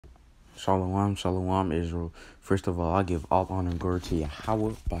Shalom, shalom, Israel. First of all, I give all honor and glory to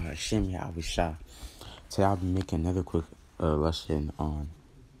Yahweh by Hashem Yahushua. Today I'll be making another quick lesson on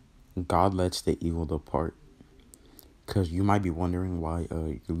God lets the evil depart. Because you might be wondering why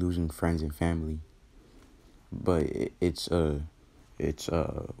you're losing friends and family. But it's a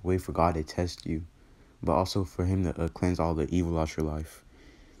way for God to test you, but also for Him to cleanse all the evil out your life.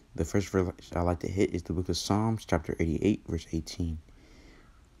 The first verse I like to hit is the book of Psalms, chapter 88, verse 18.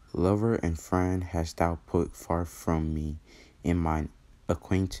 Lover and friend hast thou put far from me, and mine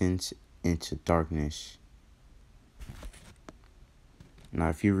acquaintance into darkness. Now,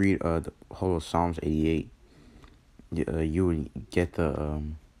 if you read the whole of Psalms 88, you would get the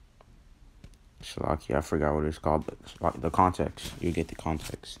Shalaki, I forgot what it's called, but the context. You get the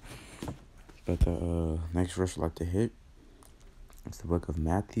context. But the next verse I'd like to hit is the book of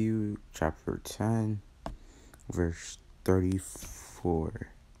Matthew, chapter 10, verse 34.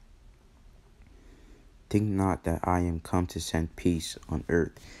 Think not that I am come to send peace on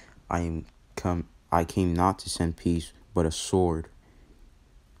earth. I came not to send peace, but a sword.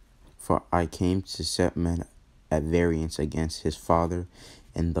 For I came to set men at variance against his father,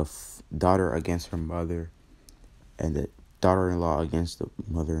 and the daughter against her mother, and the daughter-in-law against the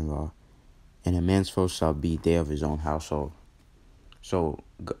mother-in-law. And a man's foe shall be they of his own household. So,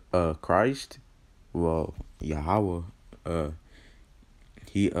 Christ, well, Yahweh,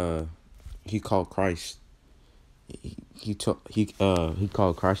 he called Christ. He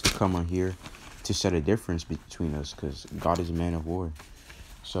called Christ to come on here to set a difference between us, because God is a man of war.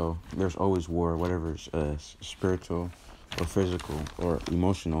 So there's always war, whatever it's spiritual or physical or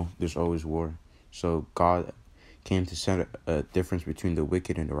emotional. There's always war. So God came to set a difference between the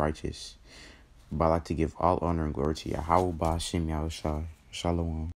wicked and the righteous. But I like to give all honor and glory to Yahweh Ba'Shem Yahushua. Shalom.